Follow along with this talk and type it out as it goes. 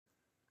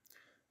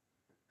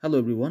Hello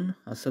everyone,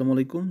 Assalamu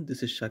alaikum.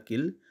 This is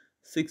Shakil.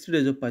 60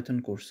 Days of Python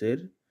কোর্সের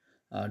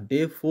day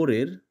 4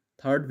 এর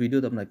third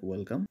ভিডিওতে আপনাকে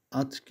ওয়েলকাম।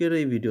 আজকের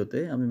এই ভিডিওতে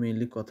আমি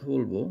মেইনলি কথা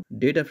বলবো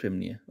ডেটা ফ্রেম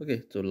নিয়ে। ওকে,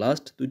 তো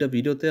লাস্ট দুইটা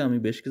ভিডিওতে আমি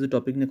বেশ কিছু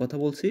টপিক নিয়ে কথা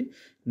বলছি।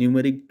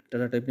 নিউমেরিক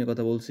ডাটা টাইপ নিয়ে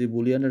কথা বলছি,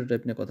 বুলিয়ান ডাটা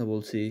টাইপ নিয়ে কথা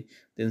বলছি,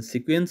 দেন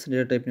সিকোয়েন্স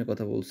ডাটা টাইপ নিয়ে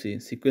কথা বলছি।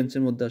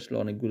 সিকোয়েন্সের মধ্যে আসলে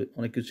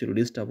অনেক কিছু ছিল,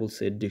 list, tuple,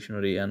 set,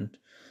 dictionary and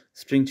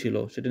string ছিল,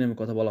 সেটা নিয়ে আমি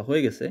কথা বলা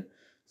হয়ে গেছে।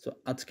 সো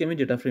আজকে আমি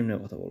ডেটা ফ্রেম নিয়ে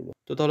কথা বলবো।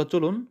 তো তাহলে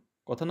চলুন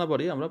কথা না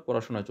বাড়িয়ে আমরা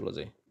পড়াশোনায় চলে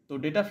যাই। তো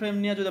ডেটা ফ্রেম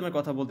নিয়ে যদি আমি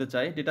কথা বলতে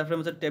চাই, ডেটা ফ্রেম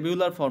হচ্ছে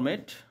টেবিউলার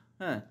ফরম্যাট।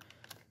 হ্যাঁ,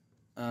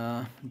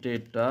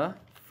 ডেটা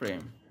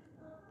ফ্রেম।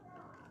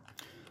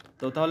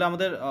 তো তাহলে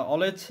আমাদের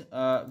অলওয়েজ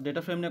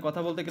ডেটা ফ্রেম নিয়ে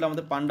কথা বলতে গেলে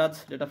আমাদের পান্ডাস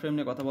ডেটা ফ্রেম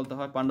নিয়ে কথা বলতে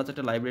হয়। পান্ডাস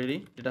একটা লাইব্রেরি,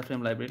 ডেটা ফ্রেম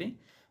লাইব্রেরি।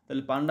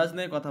 তাহলে পান্ডাস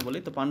নিয়ে কথা বলি।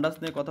 তো পান্ডাস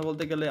নিয়ে কথা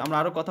বলতে গেলে আমরা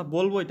আরও কথা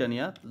বলবো এটা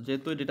নিয়ে,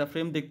 যেহেতু ডেটা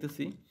ফ্রেম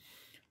দেখতেছি,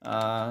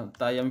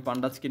 তাই আমি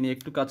পান্ডাসকে নিয়ে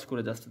একটু কাজ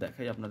করে জাস্ট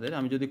দেখাই আপনাদের।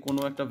 আমি যদি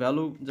কোনো একটা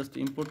ভ্যালু জাস্ট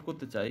ইম্পোর্ট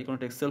করতে চাই, কোনো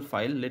একটা এক্সেল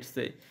ফাইল, লেটস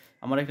সে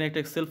আমার এখানে একটা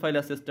এক্সেল ফাইল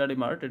আছে স্টাডি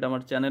মার্ট। এটা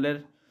আমার চ্যানেলের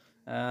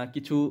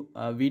কিছু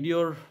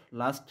ভিডিওর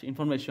লাস্ট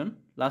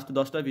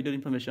 10টা ভিডিওর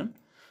ইনফরমেশন,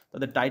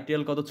 তাদের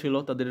টাইটেল কত ছিল,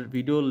 তাদের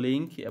ভিডিও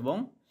লিঙ্ক এবং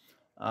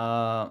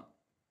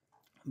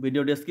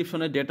ভিডিও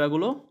ডেসক্রিপশনের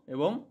ডেটাগুলো,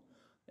 এবং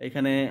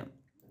এখানে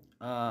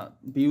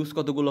ভিউজ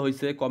কতগুলো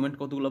হয়েছে, কমেন্ট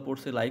কতগুলো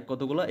পড়ছে, লাইক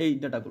কতগুলো, এই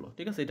ডাটাগুলো।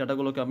 ঠিক আছে, এই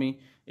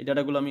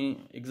ডাটাগুলো আমি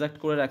এক্সাক্ট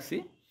করে রাখছি।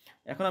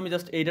 এখন আমি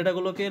জাস্ট এই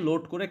ডাটাগুলোকে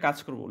লোড করে কাজ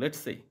করবো। লেটস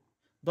সে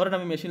ধরেন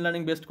আমি মেশিন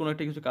লার্নিং বেসড কোনো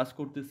একটা কিছু কাজ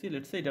করতেছি।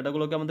 লেটস সে এই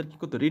ডাটাগুলোকে আমাদের কী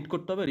করতে, রিড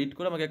করতে হবে, রিড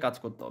করে আমাকে কাজ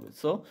করতে হবে।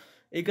 সো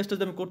এই কাজটা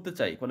যদি আমি করতে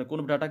চাই, মানে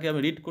কোনো ডাটাকে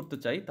আমি রিড করতে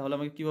চাই, তাহলে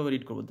আমাকে কীভাবে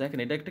রিড করবো? দেখেন,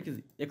 এটা একটা কি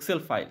এক্সেল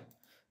ফাইল,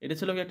 এটা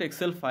ছিল একটা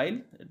এক্সেল ফাইল,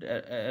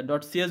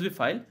 .csv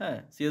ফাইল। হ্যাঁ,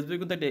 সিএসভি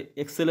কিন্তু একটা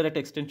এক্সেলের একটা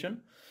এক্সটেনশন।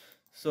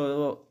 সো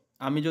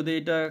আমি যদি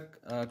এটা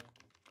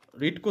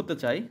রিড করতে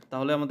চাই,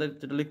 তাহলে আমাদের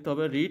যেটা লিখতে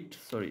হবে রিড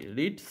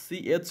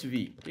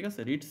সিএসভি। ঠিক আছে,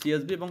 রিড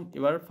সিএসভি, এবং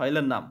এবার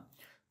ফাইলের নাম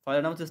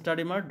হচ্ছে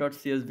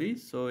studymart.csv।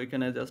 সো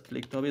এখানে জাস্ট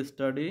লিখতে হবে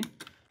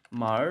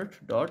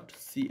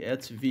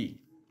studymart.csv।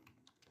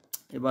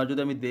 এবার যদি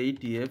আমি দেই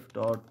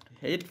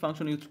df.head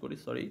ফাংশন ইউজ করি,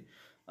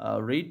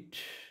 রিড,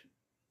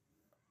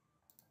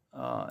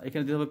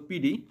 এখানে দিতে হবে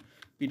পিডি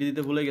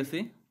দিতে ভুলে গেছি।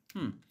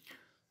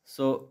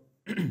 সো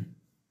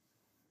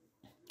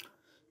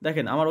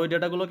দেখেন, আমার ওই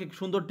ডেটাগুলোকে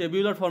সুন্দর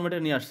টেবিউলার ফরম্যাটে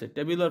নিয়ে আসছে।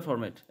 টেবিউলার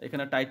ফরম্যাট,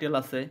 এখানে টাইটেল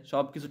আছে,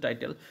 সব কিছু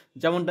টাইটেল।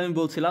 যেমনটা আমি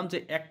বলছিলাম যে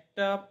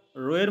একটা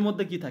রো এর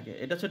মধ্যে কি থাকে,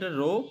 এটা হচ্ছে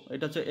রো,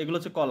 এটা হচ্ছে, এগুলো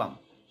হচ্ছে কলাম।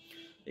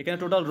 এখানে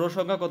টোটাল রো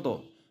সংখ্যা কত?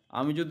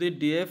 আমি যদি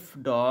ডিএফ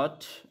ডট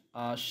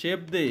শেপ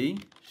দেই,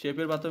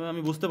 শেপের মাধ্যমে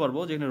আমি বুঝতে পারবো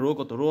যে এখানে রো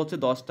কত। রো হচ্ছে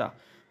 10টা।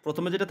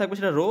 প্রথমে যেটা থাকবে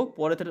সেটা রো,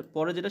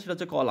 পরে যেটা সেটা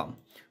হচ্ছে কলাম।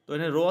 তো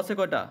এখানে রো আছে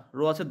কয়টা?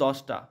 রো আছে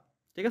 10টা।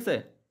 ঠিক আছে,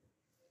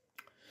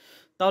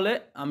 তাহলে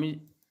আমি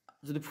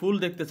যদি ফুল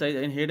দেখতে চাই,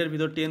 হেডের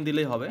ভিতর 10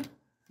 দিলেই হবে।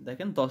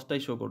 দেখেন 10টাই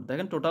শো করবে,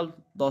 দেখেন টোটাল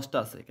 10টা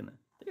আছে এখানে।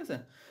 ঠিক আছে,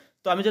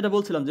 তো আমি যেটা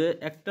বলছিলাম যে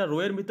একটা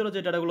রোয়ের ভিতরে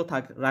যে ডাটাগুলো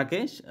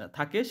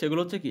থাকে সেগুলো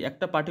হচ্ছে কি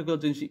একটা পার্টিকুলার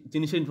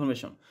জিনিসের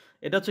ইনফরমেশন।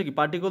 এটা হচ্ছে কি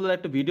পার্টিকুলার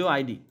একটা ভিডিও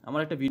আইডি,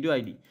 আমার একটা ভিডিও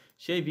আইডি,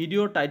 সেই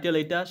ভিডিওর টাইটেল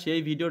এইটা, সেই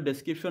ভিডিওর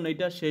ডেসক্রিপশন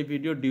এইটা, সেই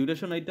ভিডিওর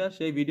ডিউরেশন এইটা,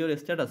 সেই ভিডিওর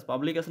স্ট্যাটাস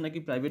পাবলিক আছে নাকি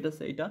প্রাইভেট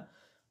আছে এইটা,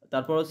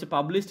 তারপর হচ্ছে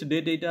পাবলিশড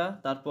ডেট এইটা,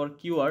 তারপর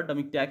কিওয়ার্ড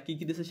আমি ট্যাগ কী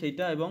কী দিয়েছে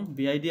সেইটা, এবং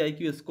ভিআইডি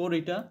আইকিউ স্কোর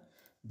এইটা,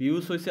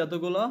 ভিউজ হয়েছে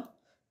এতগুলো,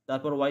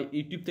 তারপর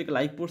ইউটিউব থেকে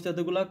লাইক পড়ছে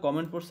এতগুলো,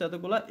 কমেন্ট পড়ছে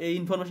এতগুলো, এই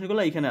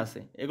ইনফরমেশনগুলো এইখানে আছে।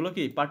 এগুলো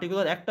কি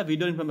পার্টিকুলার একটা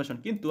ভিডিওর ইনফরমেশন।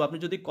 কিন্তু আপনি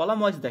যদি কলাম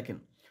ওয়াইজ দেখেন,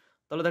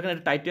 তাহলে দেখেন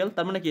এটা টাইটেল,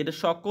 তার মানে কি এটা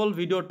সকল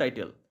ভিডিওর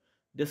টাইটেল।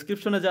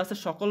 ডেসক্রিপশনে যা আছে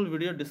সকল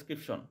ভিডিওর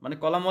ডেসক্রিপশন, মানে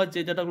কলাম ওয়াইজ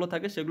যে ডাটাগুলো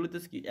থাকে সেগুলোতে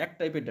কি এক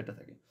টাইপের ডাটা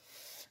থাকে,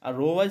 আর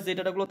রো ওয়াইজ যে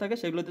ডাটাগুলো থাকে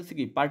সেগুলোতে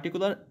কি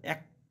পার্টিকুলার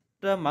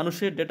একটা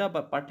মানুষের ডেটা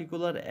বা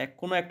পার্টিকুলার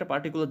কোনো একটা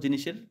পার্টিকুলার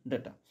জিনিসের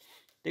ডেটা।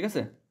 ঠিক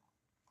আছে,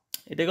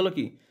 এটা গেলো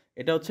কি,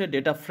 এটা হচ্ছে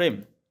ডেটা ফ্রেম।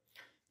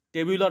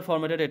 টেবিউলার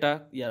ফরম্যাটে ডেটা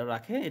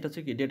রাখে, এটা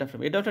হচ্ছে কি ডেটা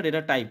ফ্রেম। এটা একটা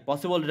data type,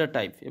 possible data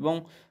type, এবং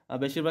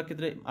বেশিরভাগ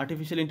ক্ষেত্রে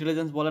আর্টিফিশিয়াল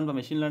ইন্টেলিজেন্স বলেন বা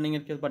মেশিন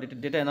লার্নিংয়ের ক্ষেত্রে বা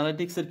ডেটা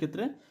অ্যানালিটিক্সের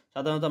ক্ষেত্রে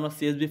সাধারণত আমরা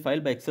সিএসভি ফাইল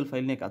বা এক্সেল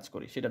ফাইল নিয়ে কাজ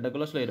করি। সেই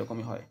ডাটাগুলো আসলে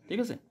এরকমই হয়। ঠিক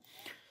আছে,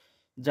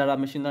 যারা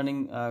মেশিন লার্নিং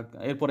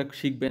এরপরে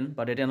শিখবেন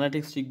বা ডেটা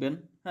অ্যানালিটিক্স শিখবেন,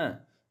 হ্যাঁ,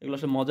 এগুলো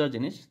আসলে মজার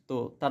জিনিস, তো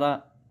তারা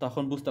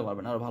তখন বুঝতে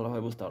পারবেন, আরও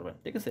ভালোভাবে বুঝতে পারবেন।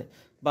 ঠিক আছে,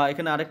 বা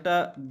এখানে আরেকটা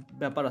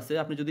ব্যাপার আছে,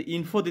 আপনি যদি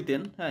ইনফো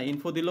দিতেন, হ্যাঁ,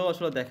 ইনফো দিলেও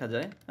আসলে দেখা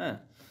যায়। হ্যাঁ,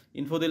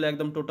 ইনফো দিলে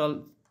একদম টোটাল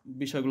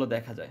বিষয়গুলো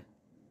দেখা যায়।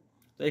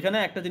 তো এখানে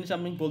একটা জিনিস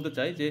আমি বলতে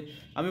চাই যে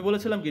আমি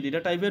বলেছিলাম কি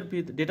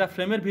ডেটা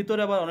ফ্রেমের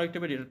ভিতরে আবার অনেক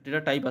টাইপের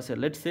ডেটা টাইপ আছে।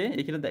 লেটস সে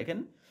এখানে দেখেন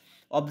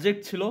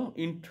অবজেক্ট ছিল,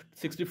 ইন্ট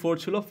 64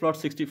 ছিল, ফ্লোট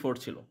 64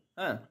 ছিল।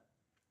 হ্যাঁ,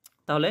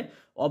 তাহলে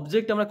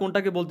অবজেক্ট আমরা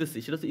কোনটাকে বলতেছি,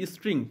 সেটা হচ্ছে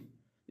স্ট্রিং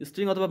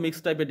অথবা মিক্স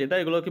টাইপের ডেটা,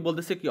 এগুলোকে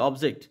বলতেছি কি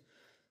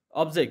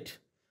অবজেক্ট।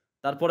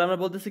 তারপরে আমরা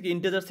বলতেছি কি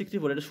ইন্টেজার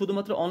 64, এটা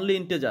শুধুমাত্র অনলি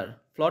ইন্টেজার।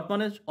 ফ্লট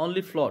মানে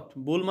অনলি ফ্লট,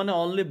 বুল মানে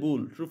অনলি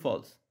বুল, ট্রু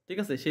ফলস। ঠিক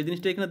আছে, সেই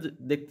জিনিসটা এখানে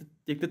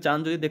দেখতে চান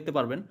যদি দেখতে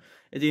পারবেন।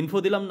 এই যে ইনফো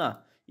দিলাম না,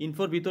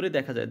 ইনফোর ভিতরে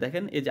দেখা যায়,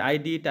 দেখেন এই যে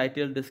আইডি,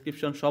 টাইটেল,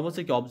 ডেসক্রিপশন সব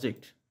হচ্ছে কি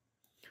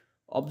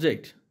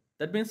অবজেক্ট।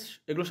 দ্যাট মিনস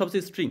এগুলো সব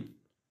হচ্ছে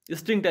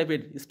স্ট্রিং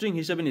টাইপের, স্ট্রিং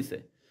হিসেবে নিছে।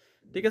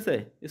 ঠিক আছে,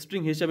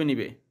 স্ট্রিং হিসেবে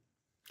নিবে।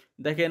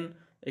 দেখেন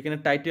এখানে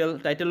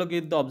টাইটেলও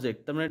কিন্তু অবজেক্ট,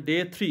 তার মানে ডে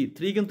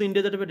 3 কিন্তু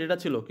ইন্টিজার টাইপের ডেটা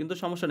ছিল, কিন্তু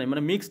সমস্যা নেই,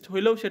 মানে মিক্সড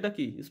হইলেও সেটা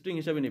কি স্ট্রিং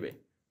হিসেবে নেবে,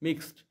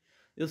 মিক্সড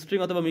স্ট্রিং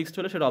অথবা মিক্সড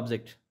হলে সেটা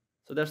অবজেক্ট।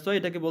 সো দ্যাটস ওয়াই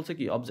এটাকে বলছে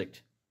কি অবজেক্ট।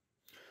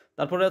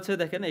 তারপরে আছে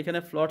দেখেন এখানে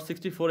ফ্লট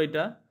 64,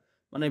 এটা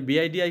মানে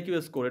বিআইডিআইকিউ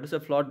স্কোর, এটা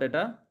হচ্ছে ফ্লট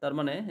ডেটা, তার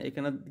মানে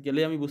এখানে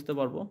গেলেই আমি বুঝতে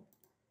পারবো,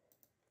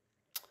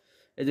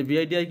 এই যে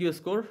বিআইডিআইকিউ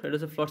স্কোর এটা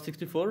হচ্ছে ফ্লট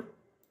 64।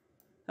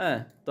 হ্যাঁ,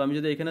 তো আমি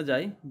যদি এখানে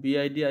যাই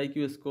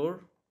বিআইডিআইকিউ স্কোর,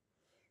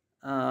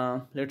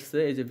 লেটস সে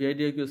এই যে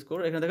বিআইডিআইকিউ স্কোর,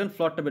 এখানে দেখেন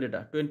ফ্লট টাইপের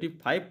ডেটা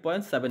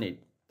 25.78,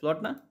 ফ্লট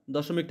না,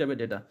 দশমিক টাইপের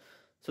ডেটা।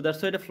 সো দ্যাটস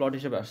ওয়াই এটা ফ্লট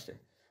হিসেবে আসছে।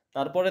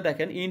 তারপরে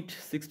দেখেন ইন্ট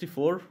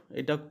 64,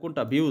 এটা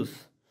কোনটা ভিউজ,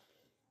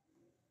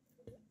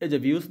 এই যে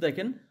ভিউজ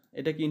দেখেন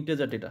এটা কি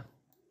ইন্টিজার ডেটা,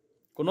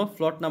 কোনো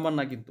ফ্লট নাম্বার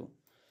না কিন্তু।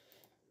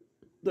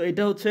 তো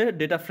এটা হচ্ছে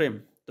ডেটা ফ্রেম।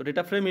 তো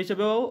ডেটা ফ্রেম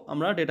হিসেবেও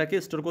আমরা ডেটাকে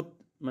স্টোর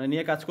মানে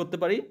নিয়ে কাজ করতে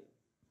পারি,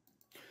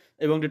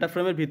 এবং ডেটা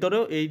ফ্রেমের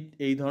ভিতরেও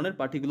এই ধরনের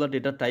পার্টিকুলার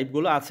ডেটা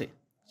টাইপগুলো আছে,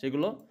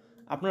 সেগুলো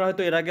আপনারা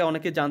হয়তো এর আগে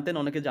অনেকে জানতেন,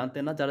 অনেকে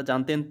জানতেন না। যারা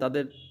জানতেন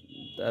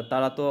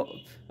তারা তো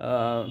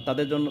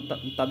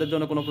তাদের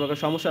জন্য কোনো প্রকার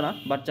সমস্যা না,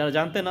 বাট যারা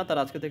জানতেন না তারা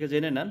আজকে থেকে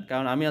জেনে নেন,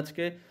 কারণ আমি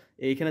আজকে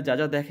এইখানে যা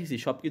যা দেখাইছি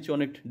সব কিছু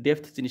অনেক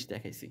ডেপথ জিনিস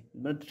দেখাইছি,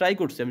 মানে ট্রাই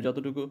করছি আমি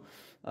যতটুকু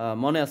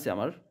মনে আছে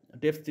আমার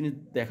ডেপথ জিনিস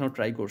দেখানোর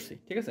ট্রাই করছি,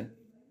 ঠিক আছে।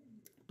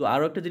 তো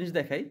আরও একটা জিনিস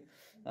দেখাই,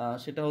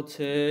 সেটা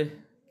হচ্ছে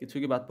কিছু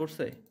কি বাদ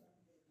পড়ছে?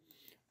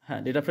 হ্যাঁ,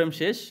 ডেটা ফ্রেম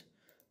শেষ।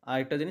 আর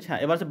একটা জিনিস, হ্যাঁ,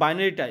 এবার হচ্ছে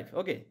বাইনারি টাইপ।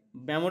 ওকে,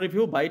 মেমোরি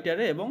ভিউ, বাইট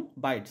অ্যারে এবং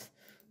বাইটস।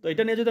 তো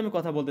এটা নিয়ে যদি আমি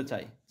কথা বলতে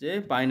চাই যে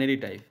বাইনারি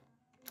টাইপ,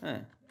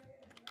 হ্যাঁ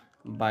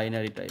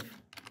বাইনারি টাইপ,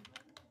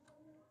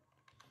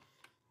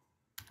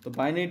 তো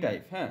বাইনারি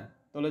টাইপ, হ্যাঁ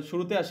তাহলে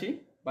শুরুতে আসি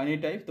বাইনারি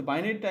টাইপ। তো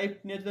বাইনারি টাইপ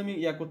নিয়ে যদি আমি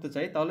করতে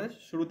চাই তাহলে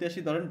শুরুতে আসি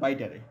ধরেন বাইট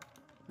অ্যারে,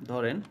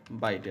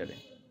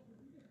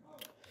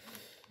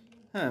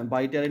 হ্যাঁ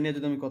বাইট অ্যারে নিয়ে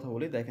যদি আমি কথা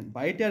বলি, দেখেন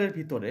বাইট অ্যারের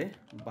ভিতরে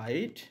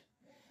বাইট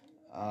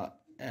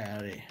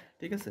অ্যারে,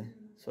 ঠিক আছে,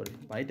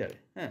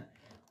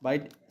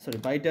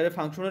 বাইট অ্যারে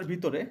ফাংশনের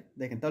ভিতরে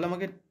দেখেন, তাহলে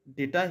আমাকে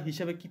ডেটা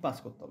হিসাবে কি পাস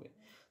করতে হবে।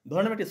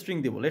 ধরেন আমি একটা স্ট্রিং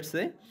দিব, let's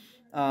say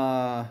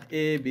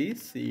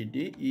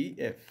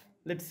ABCDEF,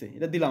 let's say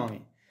এটা দিলাম আমি।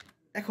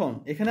 এখন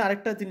এখানে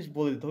আরেকটা জিনিস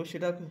বলে দিতে হবে,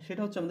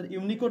 সেটা হচ্ছে আমাদের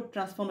ইউনিকোড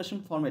ট্রান্সফরমেশন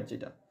ফরম্যাট,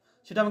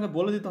 সেটা আমাকে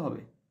বলে দিতে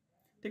হবে,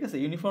 ঠিক আছে।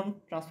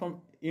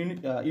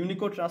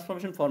 ইউনিকোড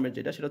ট্রান্সফরমেশন ফরম্যাট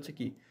সেটা হচ্ছে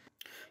কি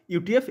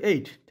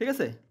UTF-8, ঠিক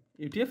আছে,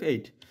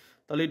 UTF-8।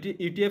 তাহলে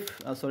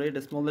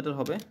এটা স্মল লেটার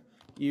হবে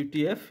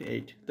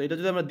UTF-8। তো এটা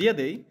যদি আমরা দিয়ে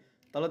দেই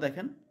তাহলে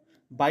দেখেন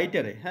বাইট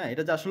অ্যারে, হ্যাঁ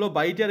এটা যে আসলে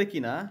বাইট অ্যারে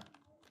কিনা,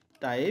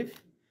 টাইপ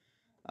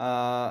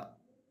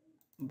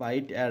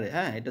বাইট অ্যারে,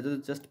 হ্যাঁ এটা যদি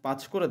জাস্ট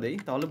 5 করে দেই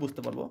তাহলে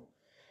বুঝতে পারবো।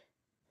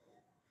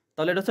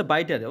 তাহলে এটা হচ্ছে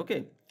বাইট অ্যারে। ওকে,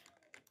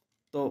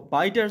 তো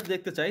বাইট অ্যারে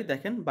দেখতে চাই,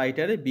 দেখেন byte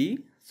array B,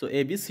 so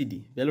ABCD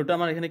ভ্যালুটা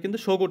আমার এখানে কিন্তু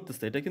শো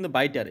করতেছে, এটা কিন্তু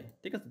বাইট অ্যারে,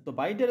 ঠিক আছে। তো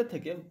বাইট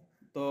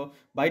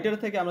অ্যারে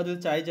থেকে আমরা যদি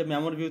চাই যে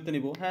মেমোরি ভিউতে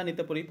নিব, হ্যাঁ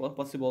নিতে পারি,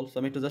 পসিবল। সো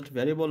আমি একটু জাস্ট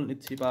ভ্যারিয়েবল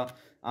নিচ্ছি, বা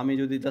আমি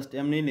যদি জাস্ট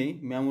এমনি নেই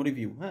মেমোরি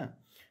ভিউ, হ্যাঁ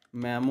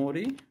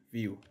মেমোরি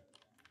ভিউ।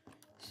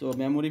 সো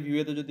মেমোরি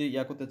ভিউতে যদি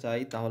করতে চাই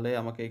তাহলে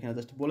আমাকে এখানে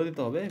জাস্ট বলে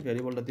দিতে হবে,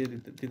 ভ্যারিয়েবলটা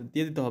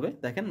দিয়ে দিতে হবে।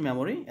 দেখেন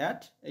মেমোরি অ্যাট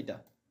এটা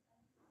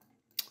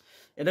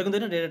কিন্তু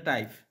এটা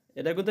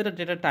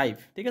ডেটা টাইপ,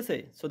 ঠিক আছে।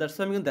 সো দ্যাটস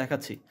আমি কিন্তু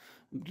দেখাচ্ছি,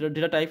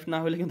 ডেটা টাইপ না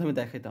হলে কিন্তু আমি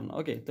দেখাইতাম না।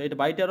 ওকে, তো এটা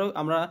বাইটারও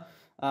আমরা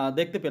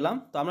দেখতে পেলাম।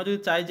 তো আমরা যদি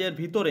চাই যে এর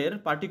ভিতরের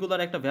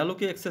পার্টিকুলার একটা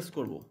ভ্যালুকে অ্যাক্সেস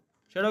করব,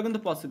 সেটাও কিন্তু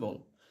পসিবল,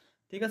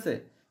 ঠিক আছে,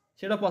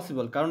 সেটা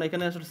পসিবল, কারণ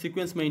এখানে আসলে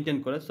সিকোয়েন্স মেনটেন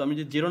করে। সো আমি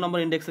যদি 0 নম্বর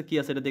ইন্ডেক্সে কী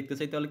আছে এটা দেখতে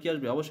চাই, তাহলে কী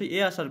আসবে, অবশ্যই এ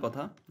আসার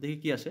কথা। দেখি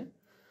কি আসে,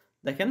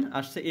 দেখেন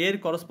আসছে এর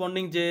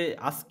করসপন্ডিং যে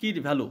আস্কির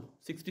ভ্যালু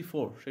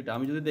 64, সেটা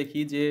আমি যদি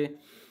দেখি যে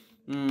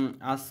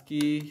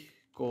আস্কি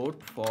কোড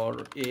ফর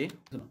এ,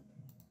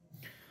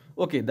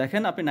 ওকে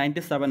দেখেন আপনি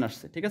 97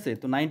 আসছে, ঠিক আছে।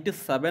 তো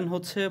 97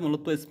 হচ্ছে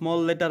মূলত স্মল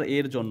লেটার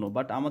এর জন্য,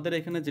 বাট আমাদের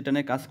এখানে যেটা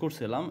নিয়ে কাজ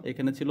করছিলাম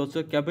এখানে ছিল হচ্ছে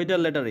ক্যাপিটাল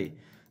লেটার এ।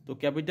 তো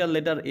ক্যাপিটাল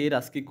লেটার এর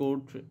আস্কি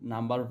কোড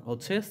নাম্বার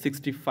হচ্ছে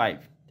 65,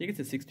 ঠিক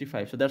আছে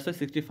 65। সো দ্যাটস ওয়াই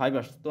 65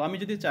 আসছে। তো আমি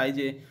যদি চাই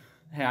যে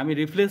হ্যাঁ আমি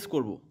রিপ্লেস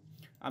করব,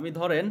 আমি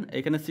ধরেন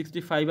এখানে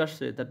 65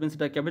 আসছে, দ্যাট মিনস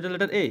এটা ক্যাপিটাল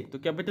লেটার এ, তো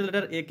ক্যাপিটাল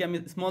লেটার এ কে আমি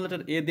স্মল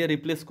লেটার এ দিয়ে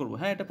রিপ্লেস করব,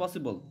 হ্যাঁ এটা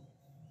পসিবল।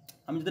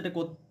 আমি যদি এটা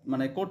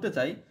করতে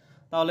চাই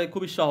তাহলে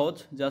খুবই সহজ,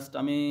 জাস্ট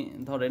আমি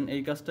ধরেন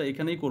এই কাজটা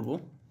এখানেই করব।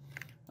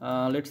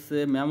 লেটস সে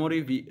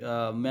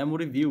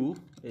মেমোরি ভিউ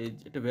এই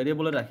এটা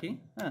ভ্যারিয়েবলে রাখি,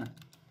 হ্যাঁ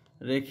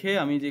রেখে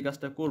আমি যে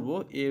কাজটা করব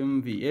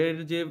MV এর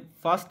যে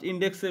ফার্স্ট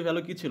ইন্ডেক্সে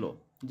ভ্যালু কি ছিল,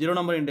 0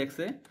 নম্বর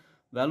ইন্ডেক্সে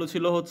ভ্যালু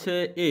ছিল হচ্ছে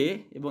এ,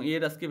 এবং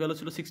এর আজকে ভ্যালু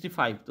ছিল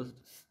 65। তো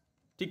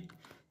ঠিক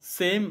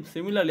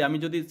সিমিলারলি আমি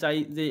যদি চাই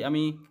যে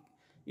আমি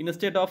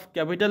ইনস্টেড অফ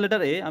ক্যাপিটাল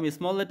লেটার এ আমি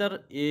স্মল লেটার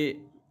এ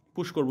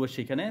পুশ করবো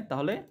সেখানে,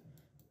 তাহলে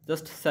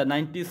জাস্ট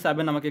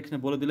 97 আমাকে এখানে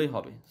বলে দিলেই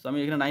হবে। সো আমি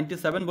এখানে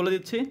 97 বলে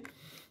দিচ্ছি।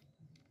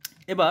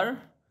 এবার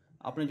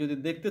আপনি যদি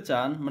দেখতে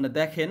চান, মানে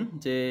দেখেন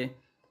যে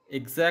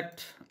এক্স্যাক্ট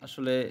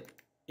আসলে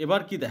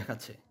এবার কি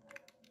দেখাচ্ছে,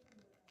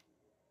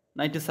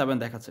 97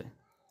 দেখাচ্ছে,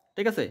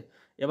 ঠিক আছে।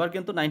 এবার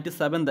কিন্তু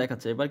 97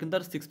 দেখাচ্ছে, এবার কিন্তু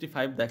আর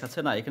 65 দেখাচ্ছে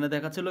না, এখানে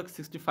দেখাচ্ছিল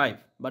 65,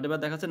 বাট এবার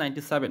দেখাচ্ছে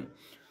 97।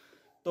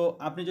 তো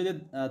আপনি যদি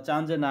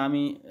চান যে না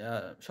আমি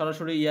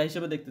সরাসরি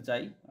হিসেবে দেখতে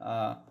চাই,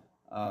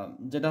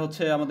 যেটা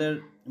হচ্ছে আমাদের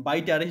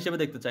বাইট অ্যারে হিসেবে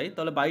দেখতে চাই,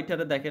 তাহলে বাইট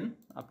অ্যারে দেখেন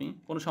আপনি,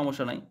 কোনো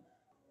সমস্যা নাই।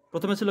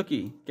 প্রথমে ছিল কি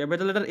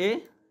ক্যাপিটাল লেটার এ,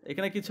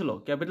 এখানে কি ছিল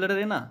ক্যাপিটাল লেটার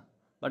এ না,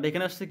 বাট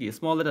এখানে আসছে কি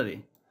স্মল লেটার এ,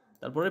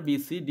 তারপরে B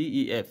C D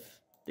E F,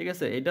 ঠিক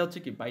আছে, এটা হচ্ছে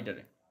কি বাইট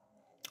অ্যারে।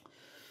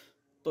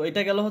 তো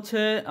এটা গেল হচ্ছে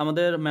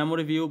আমাদের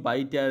মেমোরি ভিউ,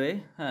 বাইট অ্যারে,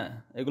 হ্যাঁ,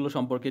 এগুলো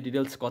সম্পর্কে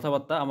ডিটেলস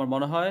কথাবার্তা। আমার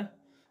মনে হয়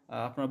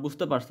আপনারা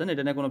বুঝতে পারছেন,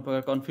 এটা নিয়ে কোনো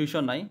প্রকার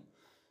কনফিউশন নাই।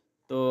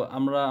 তো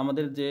আমরা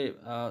আমাদের যে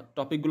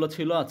টপিকগুলো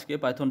ছিল আজকে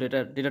পাইথন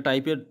ডেটা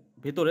টাইপের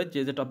ভিতরে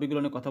যে টপিকগুলো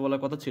নিয়ে কথা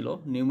বলার কথা ছিল,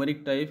 numeric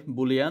type,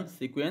 Boolean,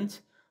 sequence,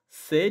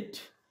 set,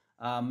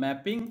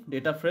 mapping,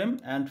 data frame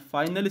and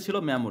finally ছিল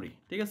মেমোরি,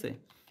 ঠিক আছে,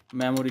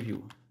 মেমোরি ভিউ।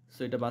 সো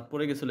এটা বাদ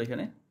পড়ে গেছিলো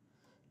এখানে।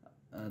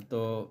 তো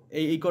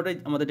এই কটাই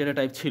আমাদের ডেটা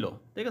টাইপ ছিল,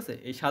 ঠিক আছে,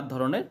 এই 7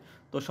 ধরনের।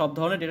 তো সব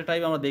ধরনের ডেটা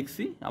টাইপ আমরা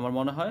দেখছি, আমার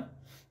মনে হয়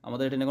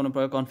আমাদের এটা নিয়ে কোনো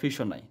প্রকার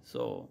কনফিউশন নাই।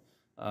 সো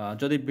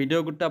যদি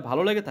ভিডিওটা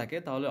ভালো লেগে থাকে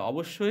তাহলে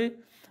অবশ্যই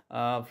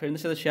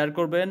ফ্রেন্ডদের সাথে শেয়ার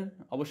করবেন,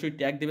 অবশ্যই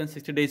ট্যাগ দিবেন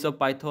 60 days of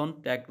Python,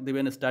 ট্যাগ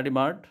দিবেন স্টাডি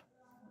মার্ট,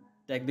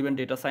 ট্যাগ দিবেন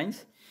ডেটা সায়েন্স।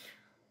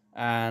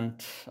 অ্যান্ড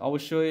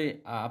অবশ্যই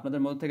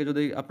আপনাদের মধ্যে থেকে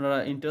যদি আপনারা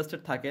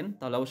ইন্টারেস্টেড থাকেন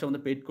তাহলে অবশ্যই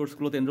আমাদের পেইড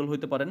কোর্সগুলোতে এনরোল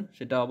হতে পারেন,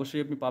 সেটা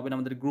অবশ্যই আপনি পাবেন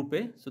আমাদের গ্রুপে।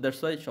 সো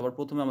দ্যাটস ওয়াই সবার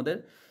প্রথমে আমাদের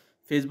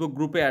ফেসবুক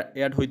গ্রুপে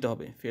অ্যাড হইতে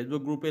হবে।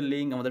 ফেসবুক গ্রুপের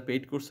লিঙ্ক, আমাদের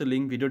পেইড কোর্সের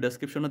লিঙ্ক ভিডিও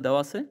ডেসক্রিপশনে দেওয়া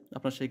আছে,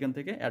 আপনারা সেখান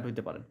থেকে অ্যাড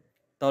হইতে পারেন।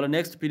 তাহলে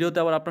নেক্সট ভিডিওতে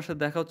আবার আপনার সাথে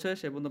দেখা হচ্ছে,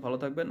 সে পর্যন্ত ভালো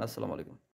থাকবেন, আসসালামু আলাইকুম।